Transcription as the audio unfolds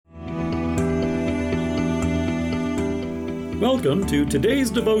Welcome to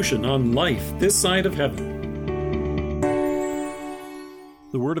today's devotion on life this side of heaven.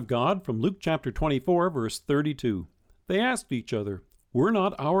 The Word of God from Luke chapter 24, verse 32. They asked each other, "Were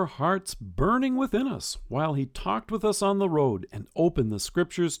not our hearts burning within us while he talked with us on the road and opened the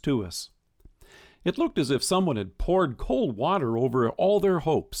Scriptures to us?" It looked as if someone had poured cold water over all their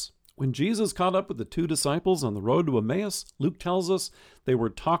hopes. When Jesus caught up with the two disciples on the road to Emmaus, Luke tells us they were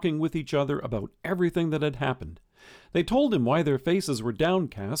talking with each other about everything that had happened. They told him why their faces were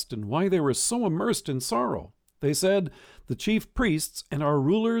downcast and why they were so immersed in sorrow. They said, "The chief priests and our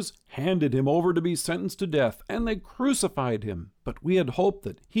rulers handed him over to be sentenced to death, and they crucified him. But we had hoped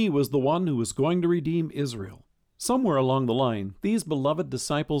that he was the one who was going to redeem Israel." Somewhere along the line, these beloved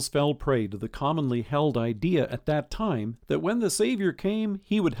disciples fell prey to the commonly held idea at that time that when the Savior came,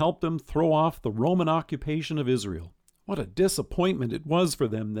 he would help them throw off the Roman occupation of Israel. What a disappointment it was for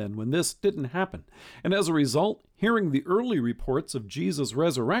them then when this didn't happen. And as a result, hearing the early reports of Jesus'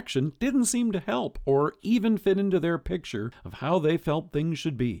 resurrection didn't seem to help or even fit into their picture of how they felt things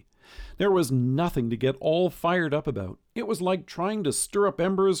should be. There was nothing to get all fired up about. It was like trying to stir up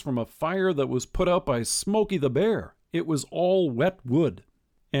embers from a fire that was put out by Smokey the Bear. It was all wet wood.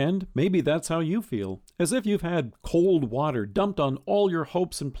 And maybe that's how you feel, as if you've had cold water dumped on all your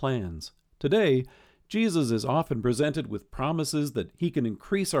hopes and plans. Today, Jesus is often presented with promises that he can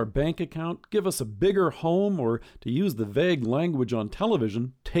increase our bank account, give us a bigger home, or, to use the vague language on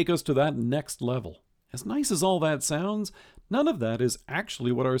television, take us to that next level. As nice as all that sounds, none of that is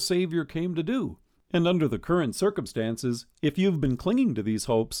actually what our Savior came to do. And under the current circumstances, if you've been clinging to these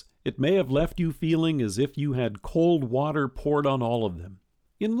hopes, it may have left you feeling as if you had cold water poured on all of them.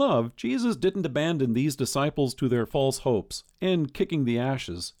 In love, Jesus didn't abandon these disciples to their false hopes and kicking the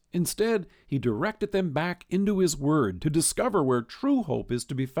ashes. Instead, he directed them back into his word to discover where true hope is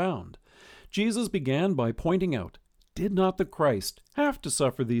to be found. Jesus began by pointing out, did not the Christ have to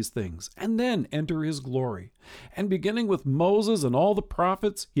suffer these things and then enter his glory? And beginning with Moses and all the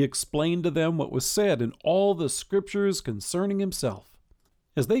prophets, he explained to them what was said in all the scriptures concerning himself.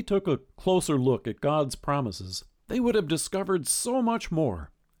 As they took a closer look at God's promises, they would have discovered so much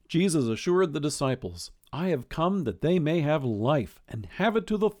more. Jesus assured the disciples, "I have come that they may have life and have it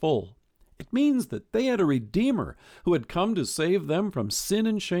to the full." It means that they had a Redeemer who had come to save them from sin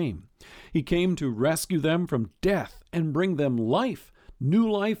and shame. He came to rescue them from death and bring them life, new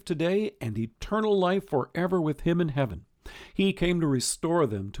life today and eternal life forever with him in heaven. He came to restore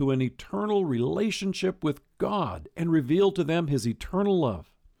them to an eternal relationship with God and reveal to them his eternal love.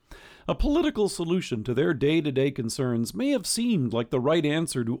 A political solution to their day-to-day concerns may have seemed like the right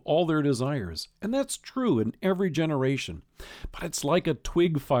answer to all their desires, and that's true in every generation. But it's like a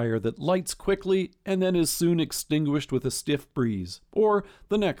twig fire that lights quickly and then is soon extinguished with a stiff breeze, or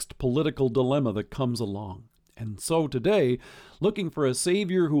the next political dilemma that comes along. And so today, looking for a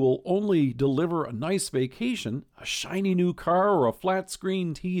Savior who will only deliver a nice vacation, a shiny new car, or a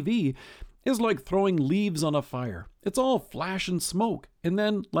flat-screen TV is like throwing leaves on a fire. It's all flash and smoke, and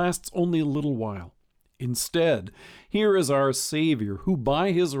then lasts only a little while. Instead, here is our Savior, who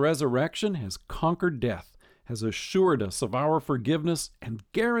by his resurrection has conquered death, has assured us of our forgiveness, and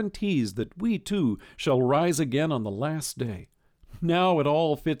guarantees that we too shall rise again on the last day. Now it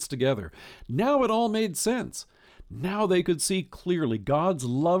all fits together. Now it all made sense. Now they could see clearly God's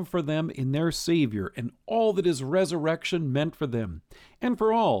love for them in their Savior and all that his resurrection meant for them, and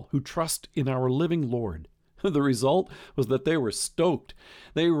for all who trust in our living Lord. The result was that they were stoked.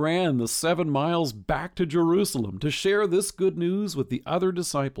 They ran the 7 miles back to Jerusalem to share this good news with the other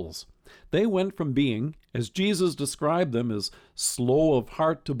disciples. They went from being, as Jesus described them as slow of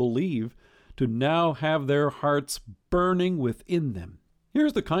heart to believe, to now have their hearts burning within them.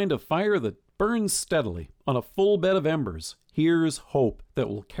 Here's the kind of fire that burns steadily on a full bed of embers. Here's hope that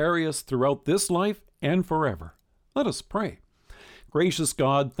will carry us throughout this life and forever. Let us pray. Gracious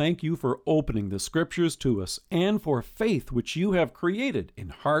God, thank you for opening the Scriptures to us and for faith which you have created in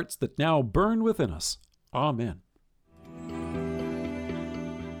hearts that now burn within us. Amen.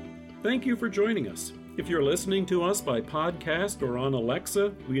 Thank you for joining us. If you're listening to us by podcast or on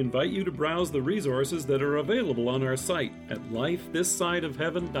Alexa, we invite you to browse the resources that are available on our site at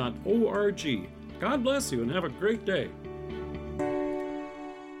lifethissideofheaven.org. God bless you and have a great day.